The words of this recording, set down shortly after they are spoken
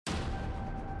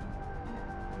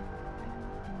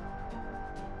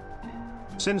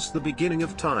Since the beginning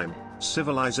of time,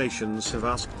 civilizations have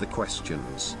asked the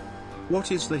questions.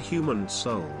 What is the human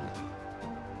soul?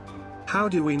 How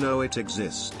do we know it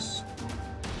exists?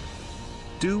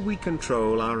 Do we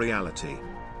control our reality?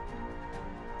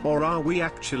 Or are we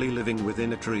actually living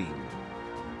within a dream?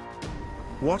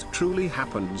 What truly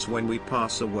happens when we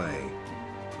pass away?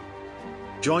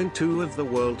 Join two of the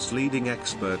world's leading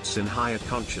experts in higher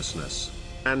consciousness,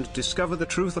 and discover the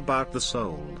truth about the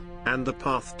soul, and the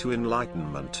path to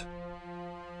enlightenment.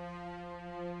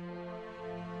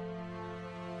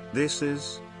 This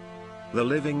is The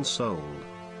Living Soul.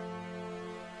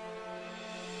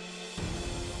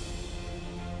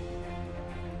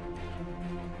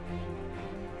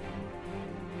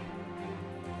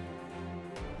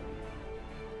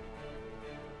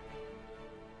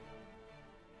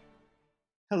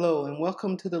 Hello and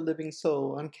welcome to The Living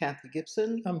Soul. I'm Kathy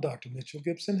Gibson. I'm Dr. Mitchell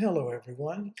Gibson. Hello,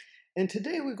 everyone. And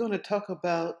today we're going to talk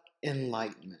about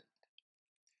enlightenment.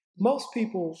 Most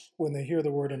people, when they hear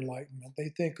the word enlightenment, they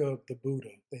think of the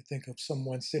Buddha. They think of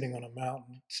someone sitting on a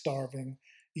mountain, starving,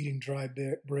 eating dry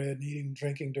bread,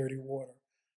 drinking dirty water.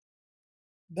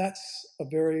 That's a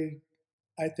very,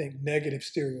 I think, negative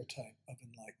stereotype of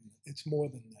enlightenment. It's more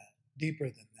than that, deeper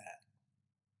than that.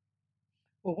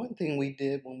 Well, one thing we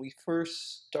did when we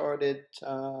first started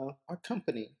our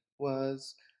company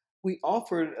was we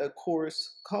offered a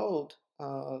course called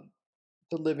The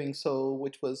Living Soul,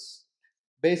 which was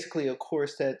basically a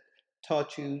course that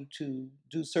taught you to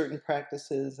do certain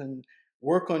practices and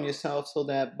work on yourself so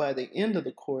that by the end of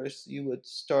the course you would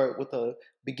start with the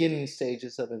beginning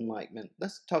stages of enlightenment.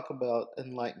 Let's talk about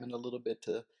enlightenment a little bit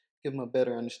to give them a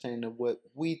better understanding of what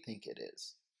we think it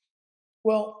is.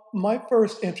 Well, my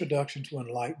first introduction to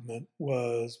enlightenment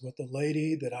was with a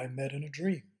lady that I met in a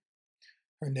dream.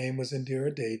 Her name was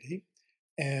Indira Devi,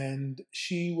 and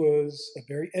she was a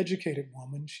very educated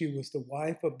woman. She was the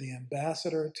wife of the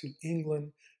ambassador to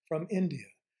England from India.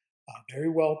 Very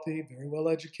wealthy, very well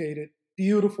educated,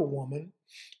 beautiful woman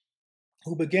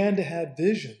who began to have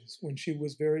visions when she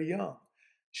was very young.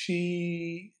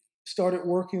 She started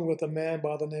working with a man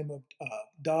by the name of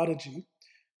Dadaji,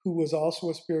 who was also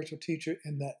a spiritual teacher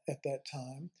at that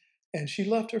time. And she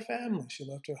left her family. She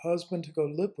left her husband to go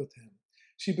live with him.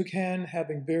 She began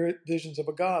having visions of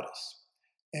a goddess.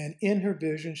 And in her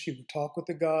vision, she would talk with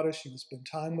the goddess. She would spend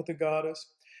time with the goddess.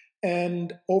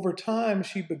 And over time,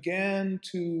 she began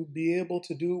to be able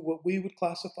to do what we would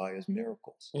classify as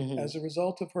miracles as a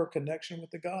result of her connection with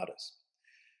the goddess.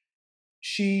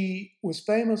 She was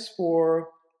famous for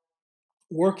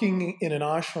working in an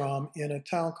ashram in a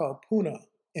town called Pune,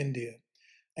 India.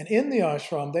 And in the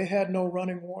ashram, they had no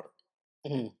running water.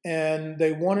 And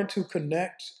they wanted to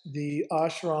connect the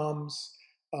ashram's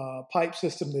pipe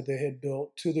system that they had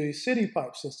built to the city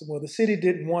pipe system. Well, the city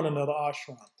didn't want another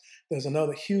ashram. There's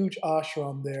another huge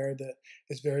ashram there that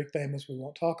is very famous. We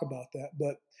won't talk about that.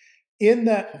 But in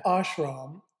that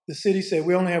ashram, the city said,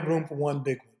 we only have room for one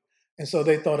big one. And so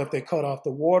they thought if they cut off the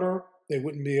water, they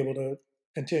wouldn't be able to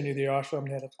continue the ashram.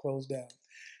 They had to close down.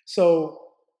 So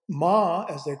Ma,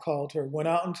 as they called her, went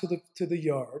out into the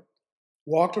yard,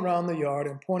 walked around the yard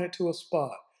and pointed to a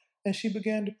spot. And she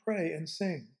began to pray and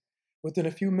sing. Within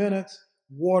a few minutes,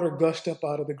 water gushed up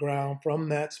out of the ground from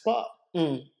that spot.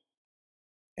 And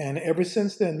ever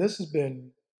since then, this has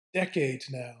been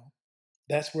decades now,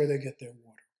 that's where they get their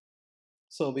water.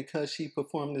 So because she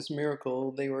performed this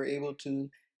miracle, they were able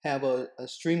to have a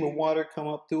stream of water come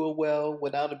up through a well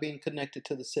without it being connected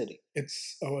to the city.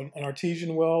 It's an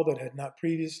artesian well that had not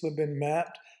previously been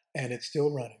mapped, and it's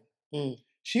still running.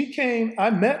 She came, I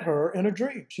met her in a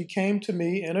dream. She came to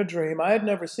me in a dream. I had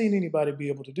never seen anybody be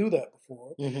able to do that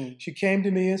before. She came to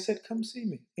me and said, come see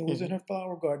me. It was in her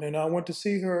flower garden. And I went to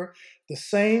see her. The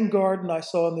same garden I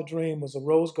saw in the dream was a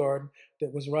rose garden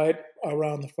that was right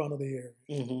around the front of the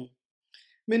area.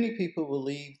 Many people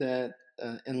believe that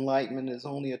enlightenment is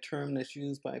only a term that's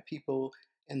used by people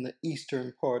in the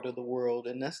eastern part of the world,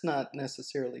 and that's not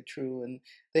necessarily true. And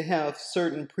they have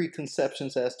certain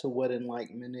preconceptions as to what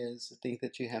enlightenment is. They think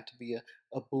that you have to be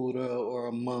a Buddha or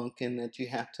a monk, and that you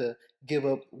have to give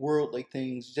up worldly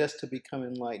things just to become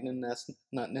enlightened, and that's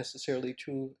not necessarily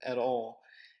true at all.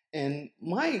 And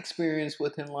my experience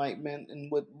with enlightenment and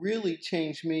what really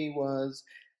changed me was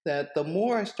that the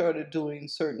more I started doing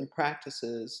certain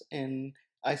practices and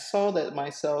I saw that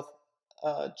myself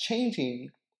changing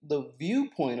the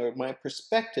viewpoint or my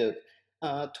perspective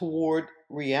toward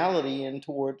reality and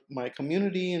toward my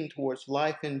community and towards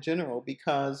life in general,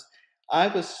 because I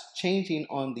was changing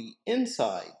on the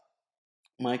inside.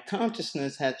 My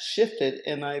consciousness had shifted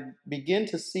and I began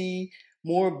to see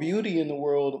more beauty in the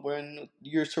world. When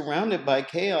you're surrounded by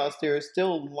chaos, there is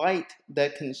still light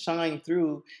that can shine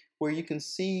through, where you can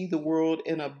see the world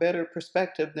in a better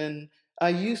perspective than I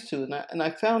used to. And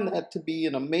I found that to be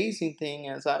an amazing thing,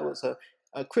 as I was a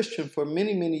Christian for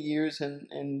many, many years.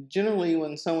 And generally,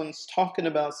 when someone's talking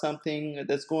about something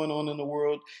that's going on in the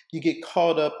world, you get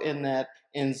caught up in that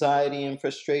anxiety and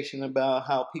frustration about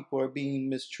how people are being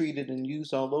mistreated and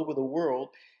used all over the world.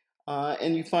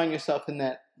 And you find yourself in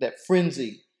that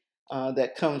frenzy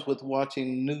that comes with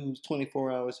watching news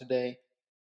 24 hours a day.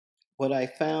 What I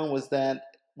found was that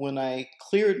when I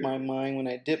cleared my mind, when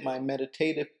I did my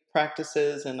meditative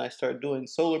practices and I started doing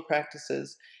solar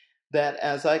practices, that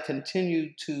as I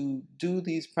continued to do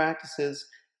these practices,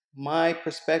 my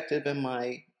perspective and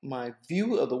my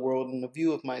view of the world and the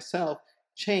view of myself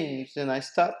changed, and I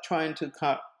stopped trying to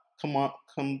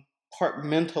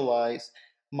compartmentalize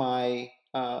my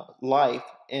life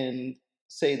and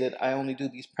say that I only do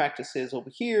these practices over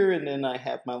here, and then I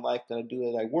have my life that I do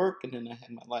at I work, and then I have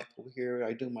my life over here.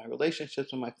 I do my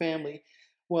relationships with my family.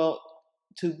 Well,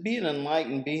 to be an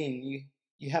enlightened being,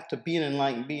 you have to be an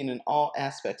enlightened being in all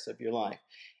aspects of your life.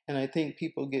 And I think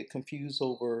people get confused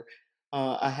over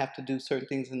I have to do certain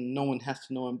things and no one has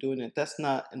to know I'm doing it. That's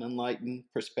not an enlightened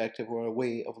perspective or a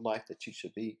way of life that you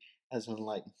should be as an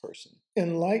enlightened person.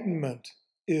 Enlightenment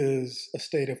is a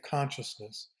state of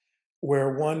consciousness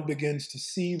where one begins to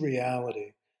see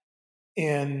reality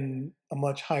in a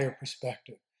much higher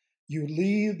perspective. You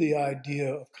leave the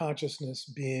idea of consciousness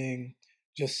being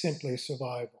just simply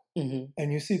survival,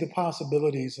 and you see the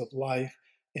possibilities of life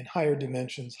in higher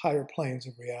dimensions, higher planes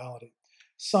of reality.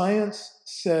 Science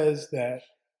says that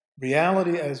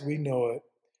reality as we know it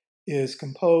is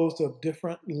composed of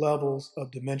different levels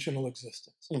of dimensional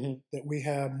existence, that we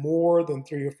have more than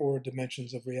 3 or 4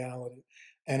 dimensions of reality.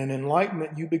 And in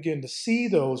enlightenment, you begin to see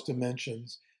those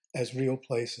dimensions as real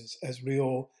places, as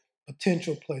real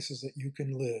potential places that you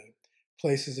can live,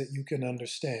 places that you can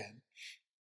understand,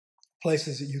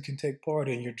 places that you can take part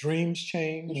in. Your dreams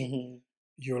change,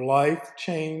 your life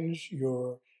change,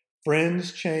 your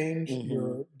friends change,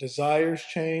 your desires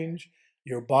change,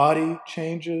 your body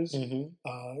changes,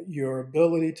 your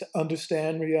ability to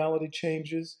understand reality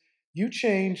changes. You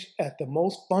change at the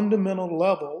most fundamental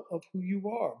level of who you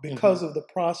are because of the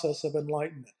process of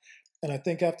enlightenment. And I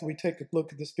think after we take a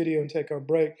look at this video and take our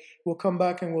break, we'll come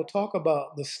back and we'll talk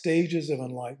about the stages of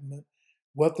enlightenment,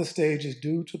 what the stages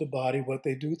do to the body, what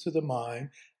they do to the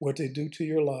mind, what they do to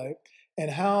your life,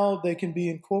 and how they can be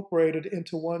incorporated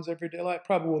into one's everyday life.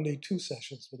 Probably we'll need 2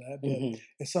 sessions for that, but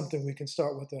it's something we can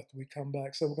start with after we come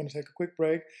back. So we're going to take a quick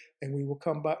break, and we will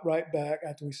come back right back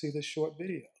after we see this short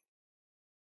video.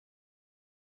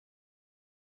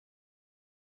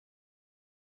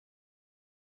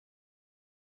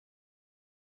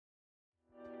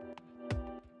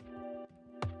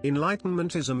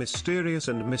 Enlightenment is a mysterious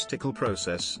and mystical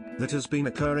process that has been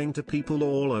occurring to people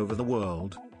all over the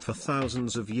world for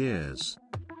thousands of years.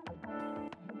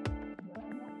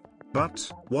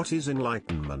 But what is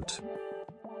enlightenment?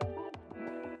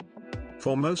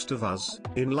 For most of us,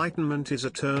 enlightenment is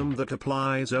a term that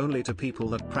applies only to people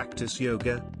that practice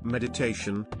yoga,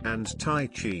 meditation, and Tai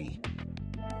Chi.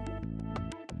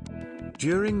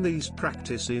 During these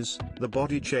practices, the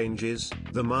body changes,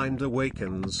 the mind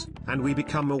awakens, and we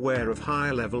become aware of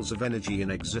higher levels of energy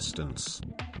in existence.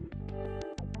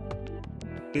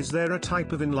 Is there a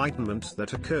type of enlightenment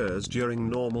that occurs during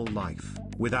normal life,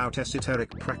 without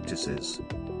esoteric practices?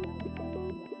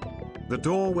 The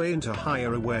doorway into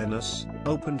higher awareness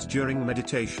opens during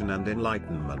meditation and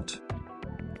enlightenment.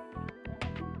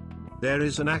 There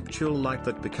is an actual light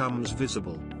that becomes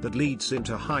visible, that leads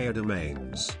into higher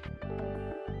domains.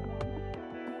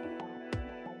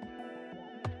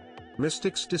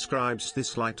 Mystics describes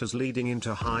this light as leading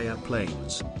into higher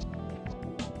planes.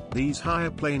 These higher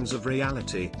planes of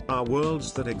reality are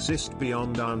worlds that exist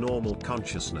beyond our normal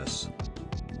consciousness.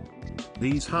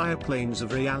 These higher planes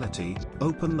of reality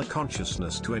open the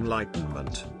consciousness to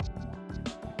enlightenment.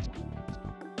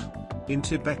 In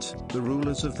Tibet, the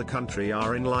rulers of the country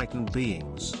are enlightened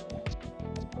beings.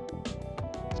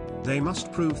 They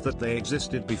must prove that they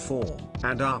existed before,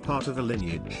 and are part of a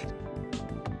lineage.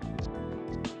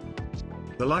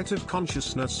 The light of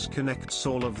consciousness connects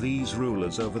all of these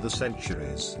rulers over the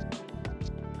centuries.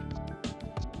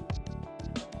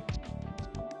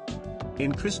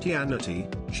 In Christianity,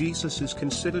 Jesus is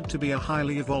considered to be a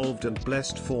highly evolved and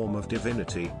blessed form of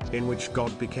divinity, in which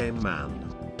God became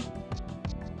man.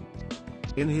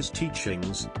 In his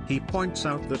teachings, he points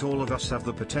out that all of us have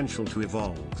the potential to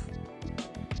evolve.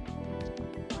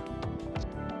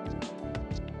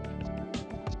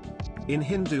 In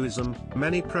Hinduism,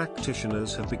 many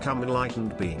practitioners have become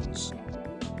enlightened beings.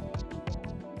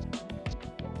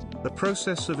 The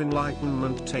process of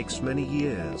enlightenment takes many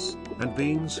years, and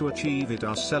beings who achieve it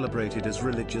are celebrated as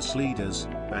religious leaders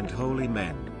and holy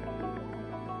men.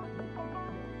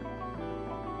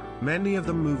 Many of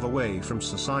them move away from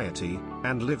society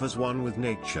and live as one with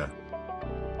nature.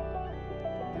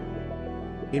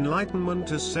 Enlightenment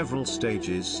has several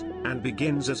stages, and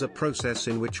begins as a process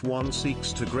in which one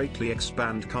seeks to greatly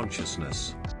expand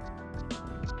consciousness.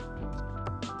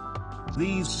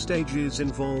 These stages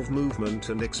involve movement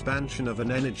and expansion of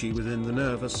an energy within the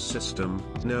nervous system,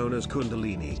 known as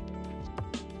Kundalini.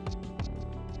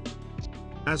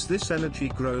 As this energy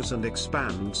grows and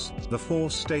expands, the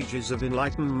 4 stages of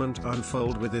enlightenment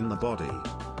unfold within the body.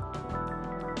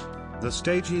 The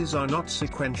stages are not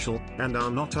sequential, and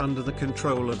are not under the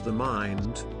control of the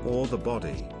mind or the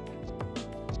body.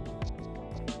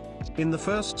 In the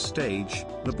first stage,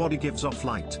 the body gives off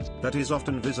light that is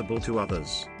often visible to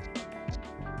others.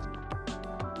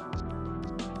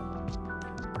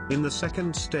 In the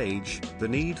second stage, the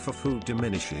need for food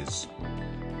diminishes.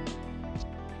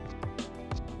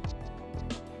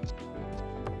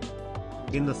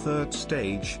 In the third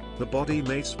stage, the body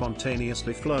may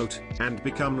spontaneously float and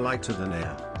become lighter than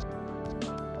air.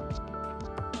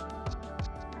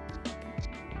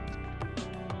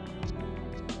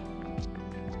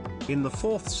 In the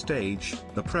fourth stage,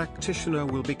 the practitioner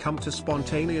will become to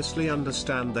spontaneously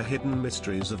understand the hidden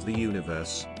mysteries of the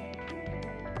universe.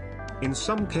 In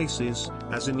some cases,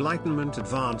 as enlightenment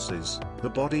advances, the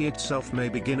body itself may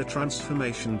begin a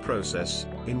transformation process,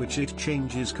 in which it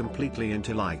changes completely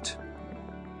into light.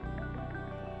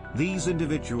 These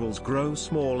individuals grow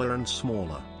smaller and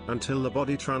smaller, until the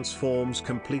body transforms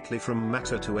completely from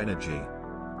matter to energy.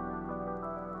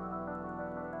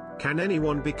 Can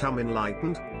anyone become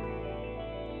enlightened?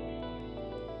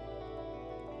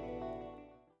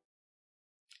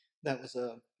 That was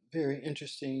a very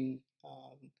interesting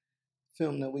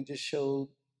film that we just showed.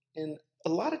 And a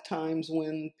lot of times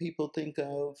when people think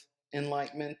of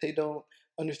enlightenment, they don't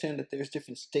understand that there's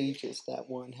different stages that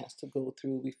one has to go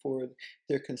through before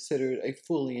they're considered a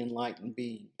fully enlightened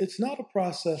being. It's not a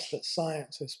process that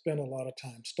science has spent a lot of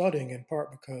time studying, in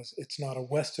part because it's not a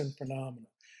Western phenomenon.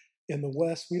 In the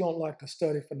West, we don't like to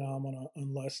study phenomena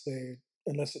unless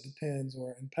it depends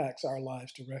or impacts our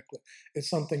lives directly. It's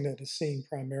something that is seen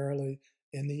primarily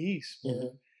in the East,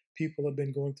 where people have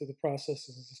been going through the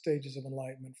processes and the stages of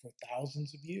enlightenment for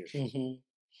thousands of years.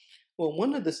 Well,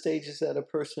 one of the stages that a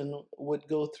person would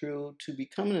go through to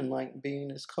become an enlightened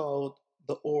being is called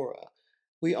the aura.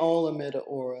 We all emit an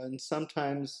aura, and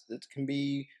sometimes it can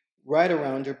be right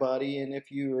around your body, and if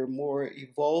you're a more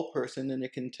evolved person, then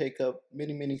it can take up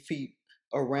many, many feet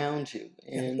around you.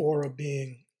 And aura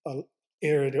being an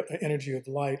energy of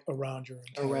light around your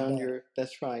entire body.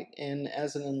 That's right. And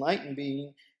as an enlightened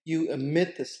being, you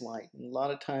emit this light. And a lot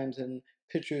of times in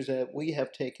pictures that we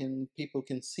have taken, people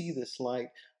can see this light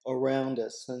around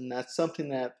us. And that's something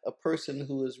that a person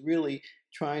who is really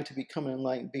trying to become an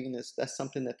enlightened being, that's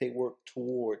something that they work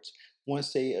towards.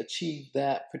 Once they achieve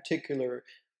that particular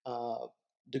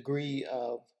degree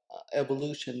of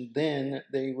evolution, then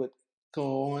they would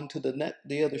go on to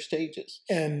the other stages.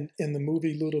 And in the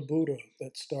movie Little Buddha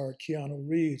that starred Keanu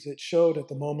Reeves, it showed at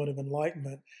the moment of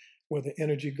enlightenment where the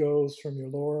energy goes from your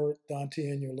lower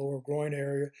dantian, your lower groin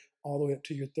area, all the way up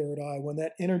to your third eye. When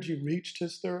that energy reached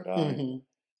his third eye,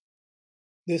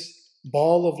 this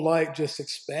ball of light just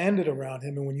expanded around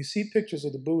him. And when you see pictures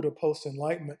of the Buddha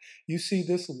post-enlightenment, you see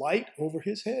this light over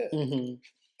his head.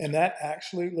 And that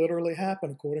actually literally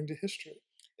happened according to history.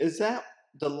 Is that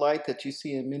the light that you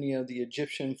see in many of the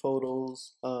Egyptian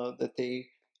photos that they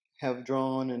have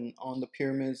drawn and on the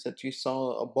pyramids, that you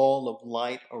saw a ball of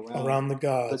light around the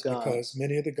gods? Because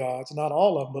many of the gods, not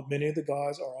all of them, but many of the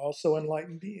gods are also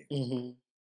enlightened beings.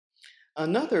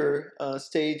 Another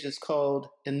stage is called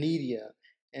Anidia.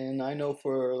 And I know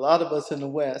for a lot of us in the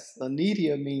West,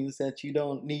 Anidia means that you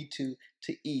don't need to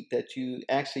eat, that you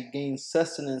actually gain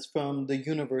sustenance from the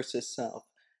universe itself.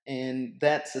 And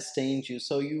that sustains you.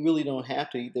 So you really don't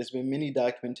have to eat. There's been many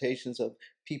documentations of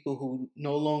people who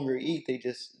no longer eat. They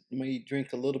just may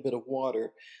drink a little bit of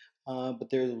water. But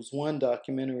there was one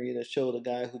documentary that showed a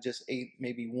guy who just ate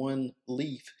maybe one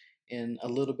leaf and a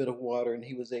little bit of water, and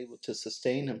he was able to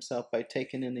sustain himself by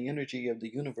taking in the energy of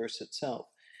the universe itself.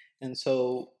 And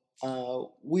so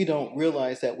we don't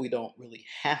realize that we don't really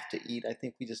have to eat. I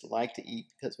think we just like to eat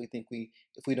because we think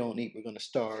if we don't eat, we're going to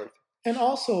starve. And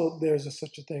also there's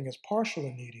such a thing as partial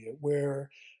anidia, where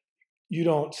you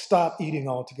don't stop eating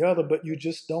altogether, but you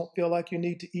just don't feel like you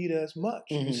need to eat as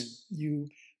much. You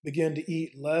begin to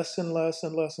eat less and less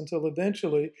and less until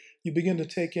eventually you begin to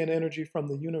take in energy from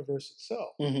the universe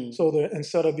itself. Mm-hmm. So that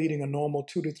instead of eating a normal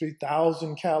 2 to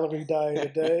 3,000 calorie diet a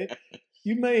day,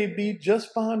 you may be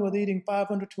just fine with eating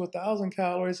 500 to 1,000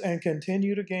 calories and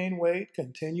continue to gain weight,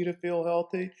 continue to feel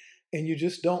healthy, and you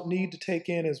just don't need to take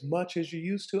in as much as you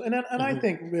used to. And I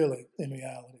think really, in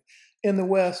reality, in the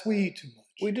West, we eat too much.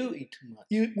 We do eat too much.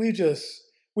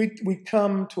 We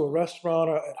come to a restaurant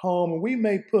or at home and we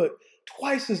may put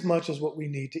twice as much as what we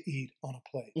need to eat on a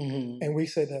plate. Mm-hmm. And we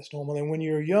say that's normal. And when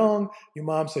you're young, your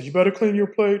mom says, you better clean your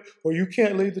plate or you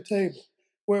can't leave the table.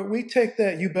 Where we take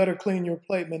that you better clean your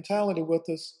plate mentality with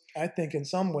us, I think in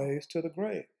some ways, to the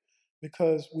grave.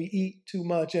 Because we eat too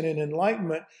much. And in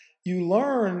enlightenment,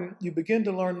 you begin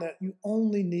to learn that you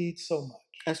only need so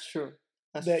much. That's true.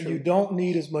 That you don't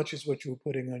need as much as what you're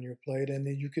putting on your plate, and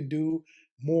that you can do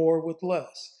more with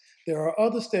less. There are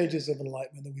other stages of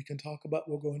enlightenment that we can talk about.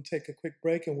 We'll go and take a quick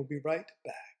break, and we'll be right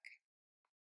back.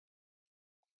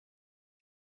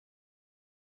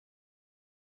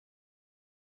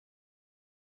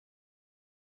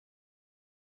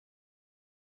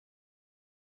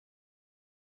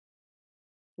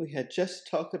 We had just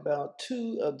talked about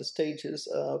two of the stages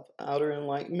of outer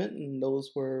enlightenment, and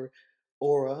those were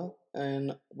aura,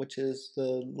 and which is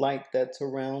the light that's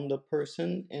around a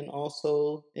person, and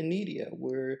also inedia,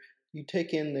 where you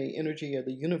take in the energy of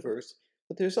the universe.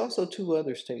 But there's also two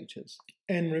other stages.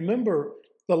 And remember,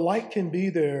 the light can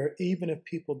be there even if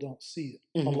people don't see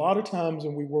it. Mm-hmm. A lot of times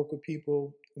when we work with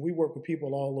people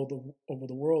all over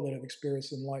the world that have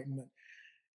experienced enlightenment.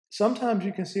 Sometimes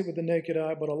you can see it with the naked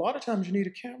eye, but a lot of times you need a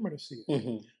camera to see it.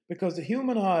 Mm-hmm. Because the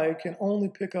human eye can only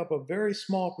pick up a very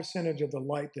small percentage of the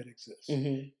light that exists.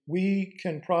 Mm-hmm. We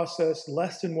can process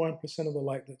less than 1% of the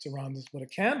light that's around us, but a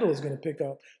candle is going to pick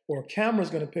up, or a camera is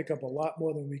going to pick up a lot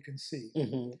more than we can see.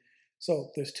 Mm-hmm. So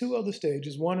there's two other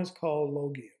stages. One is called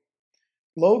Logia.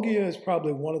 Logia is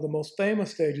probably one of the most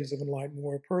famous stages of enlightenment,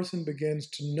 where a person begins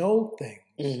to know things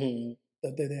Mm-hmm.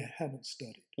 that they haven't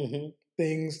studied. Mm-hmm.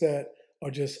 Things that are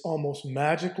just almost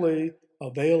magically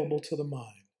available to the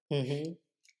mind. Mm-hmm.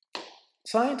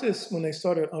 Scientists, when they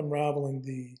started unraveling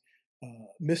the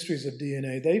mysteries of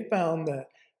DNA, they found that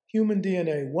human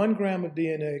DNA, 1 gram of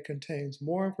DNA, contains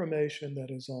more information that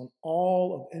is on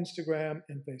all of Instagram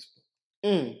and Facebook.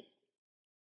 Mm.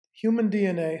 Human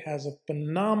DNA has a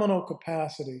phenomenal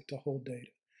capacity to hold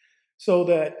data. So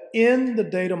that in the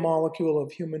data molecule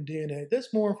of human DNA, there's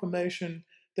more information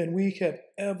than we have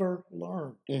ever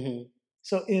learned. Mm-hmm.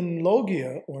 So in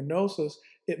Logia or Gnosis,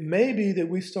 it may be that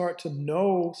we start to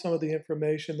know some of the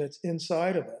information that's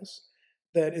inside of us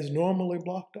that is normally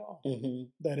blocked off, Mm-hmm.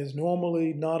 that is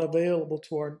normally not available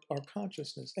to our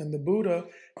consciousness. And the Buddha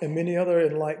and many other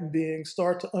enlightened beings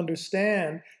start to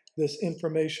understand this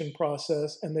information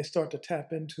process, and they start to tap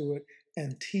into it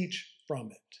and teach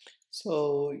from it.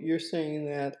 So you're saying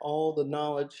that all the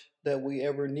knowledge that we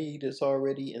ever need is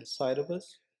already inside of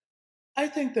us? I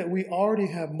think that we already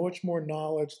have much more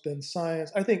knowledge than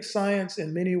science. I think science,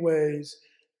 in many ways,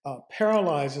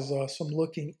 paralyzes us from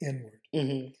looking inward.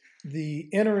 Mm-hmm. The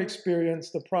inner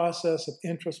experience, the process of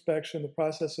introspection, the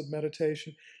process of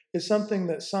meditation, is something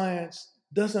that science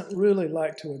doesn't really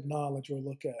like to acknowledge or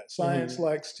look at. Science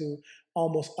likes to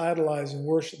almost idolize and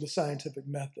worship the scientific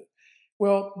method.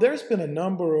 Well, there's been a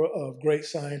number of great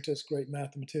scientists, great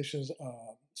mathematicians,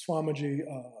 Swamiji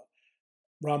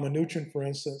Ramanujan, for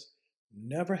instance,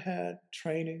 never had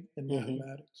training in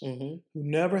mathematics, Mm-hmm. who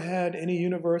never had any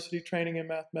university training in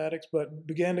mathematics, but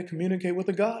began to communicate with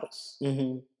the goddess.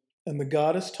 Mm-hmm. And the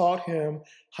goddess taught him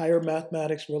higher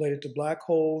mathematics related to black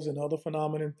holes and other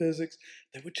phenomena in physics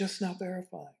that were just not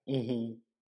verified. Mm-hmm.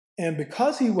 And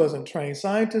because he wasn't trained,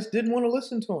 scientists didn't want to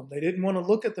listen to him. They didn't want to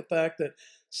look at the fact that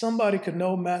somebody could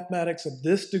know mathematics of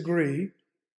this degree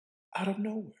out of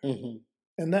nowhere. Mm-hmm.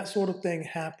 And that sort of thing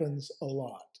happens a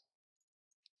lot.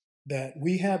 That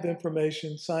we have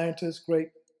information, scientists, great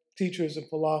teachers and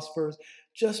philosophers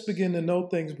just begin to know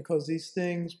things because these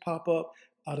things pop up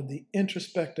out of the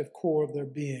introspective core of their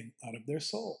being, out of their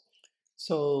soul.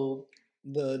 So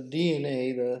the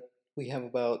DNA, we have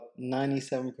about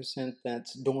 97%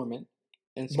 that's dormant.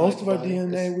 Most of our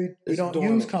DNA we don't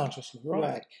use consciously,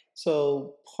 right?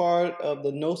 So part of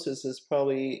the gnosis is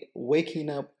probably waking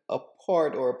up a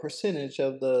part or a percentage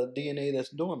of the DNA that's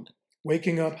dormant.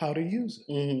 Waking up how to use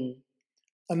it. Mm-hmm.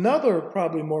 Another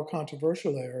probably more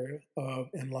controversial area of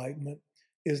enlightenment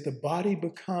is the body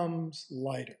becomes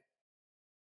lighter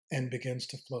and begins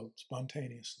to float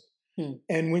spontaneously.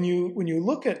 And when you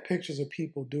look at pictures of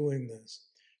people doing this,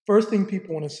 first thing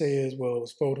people want to say is, well, it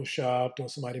was photoshopped or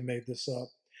somebody made this up.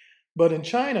 But in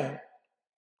China,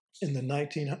 in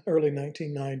the early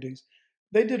 1990s,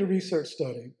 they did a research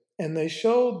study and they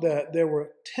showed that there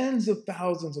were tens of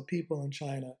thousands of people in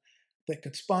China that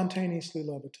could spontaneously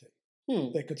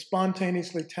levitate. They could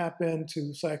spontaneously tap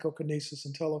into psychokinesis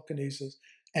and telekinesis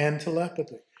and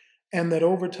telepathy. And that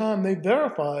over time they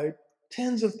verified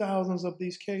tens of thousands of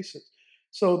these cases.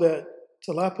 So that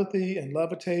telepathy and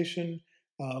levitation,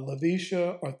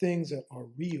 levitia are things that are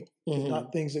real,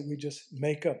 not things that we just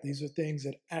make up. These are things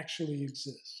that actually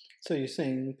exist. So you're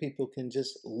saying people can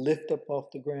just lift up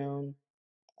off the ground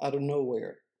out of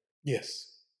nowhere?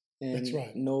 Yes, and that's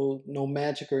right. No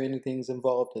magic or anything's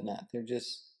involved in that. They're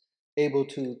just able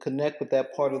to connect with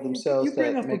that part of themselves You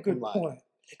bring that up a make them good live. point.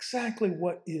 Exactly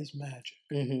what is magic?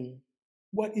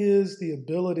 What is the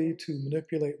ability to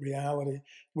manipulate reality,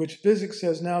 which physics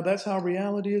says now that's how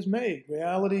reality is made.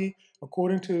 Reality,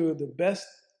 according to the best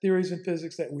theories in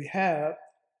physics that we have,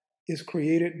 is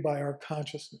created by our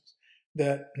consciousness.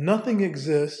 That nothing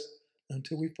exists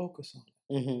until we focus on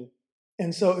it.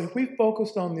 And so if we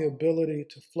focused on the ability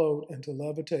to float and to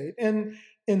levitate, and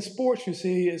in sports, you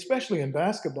see, especially in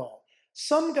basketball,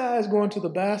 some guys going to the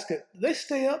basket, they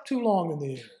stay up too long in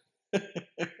the air.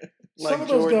 Some of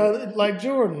those guys, like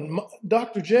Jordan,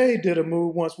 Dr. J did a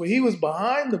move once where he was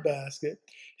behind the basket.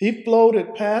 He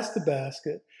floated past the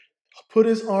basket, put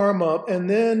his arm up, and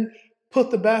then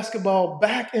put the basketball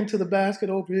back into the basket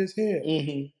over his head.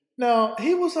 Now,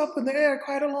 he was up in the air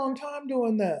quite a long time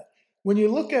doing that. When you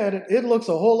look at it, it looks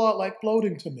a whole lot like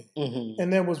floating to me.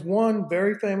 And there was one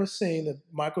very famous scene that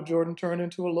Michael Jordan turned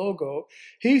into a logo.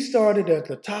 He started at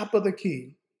the top of the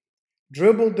key,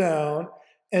 dribbled down,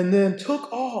 and then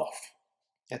took off.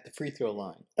 At the free throw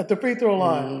line. At the free throw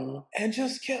line. And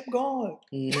just kept going.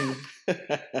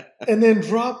 And then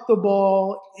dropped the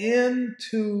ball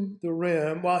into the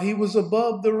rim while he was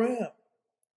above the rim.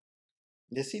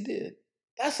 Yes, he did.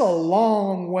 That's a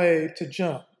long way to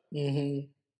jump.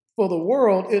 For the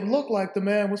world, it looked like the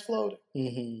man was floating.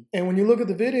 And when you look at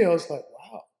the video, it's like,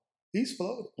 wow, he's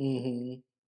floating.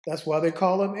 That's why they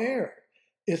call him air.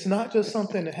 It's not just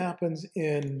something that happens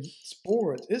in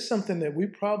sports. It's something that we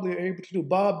probably are able to do.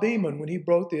 Bob Beamon, when he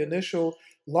broke the initial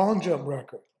long jump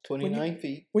record. 29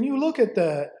 feet. When you look at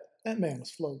that, that man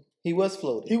was floating. He was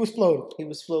floating. He was floating. He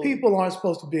was floating. People aren't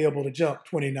supposed to be able to jump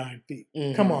 29 feet.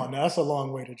 Come on now, that's a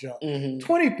long way to jump.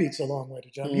 20 feet's a long way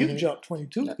to jump. You've jumped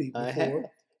 22 feet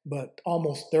before, but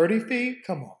almost 30 feet?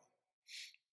 Come on.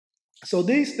 So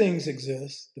these things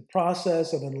exist. The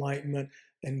process of enlightenment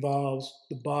involves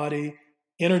the body,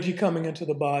 energy coming into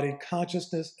the body,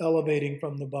 consciousness elevating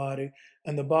from the body,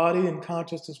 and the body and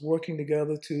consciousness working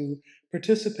together to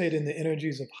participate in the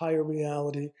energies of higher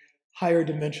reality, higher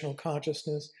dimensional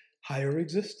consciousness, higher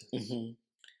existence.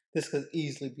 This could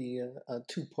easily be a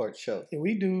two-part show. And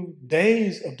we do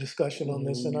days of discussion on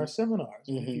this in our seminars.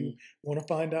 If you want to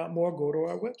find out more, go to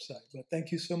our website. But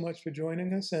thank you so much for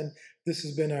joining us. And this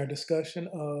has been our discussion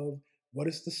of what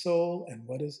is the soul and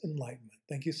what is enlightenment.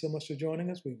 Thank you so much for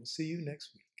joining us. We will see you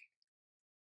next week.